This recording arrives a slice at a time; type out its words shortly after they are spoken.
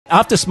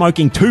after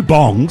smoking 2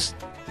 bongs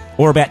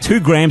or about 2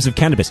 grams of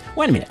cannabis.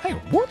 Wait a minute. Hang on,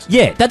 what?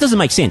 Yeah, that doesn't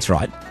make sense,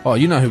 right? Oh,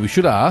 you know who we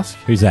should ask?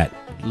 Who's that?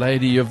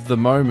 Lady of the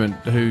moment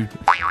who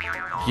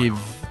give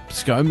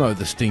ScoMo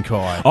the stink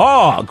eye.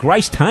 Oh,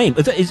 Grace Tame.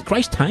 Is it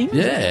Grace Tame?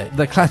 Yeah,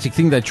 the classic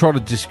thing, they try to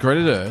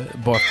discredit her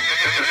by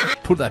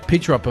put that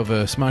picture up of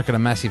her smoking a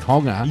massive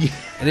honger, and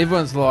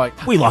everyone's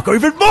like, We like her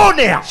even more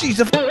now. she's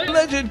a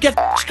legend, get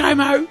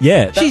ScoMo.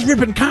 Yeah. She's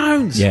ripping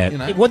cones. Yeah. You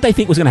know? What they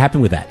think was going to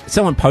happen with that?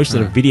 Someone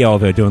posted a video of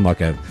her doing like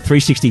a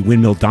 360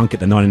 windmill dunk at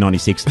the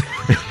 1996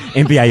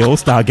 NBA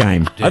All-Star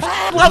game.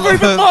 I love her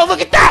even more. Look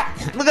at that.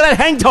 Look at that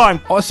hang time.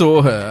 I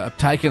saw her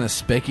taking a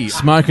specky,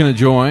 smoking a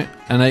joint,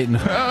 and eating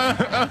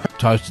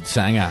toasted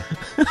sanger.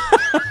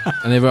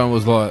 And everyone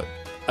was like,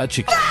 that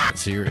chick's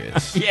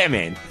serious. Yeah,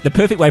 man. The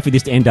perfect way for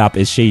this to end up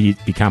is she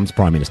becomes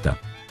Prime Minister.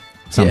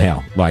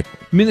 Somehow. Like,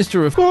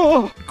 Minister of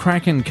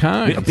cracking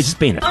cones. just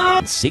being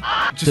a sick.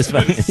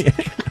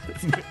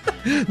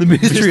 The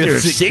Ministry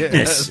of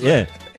Sickness. Yeah.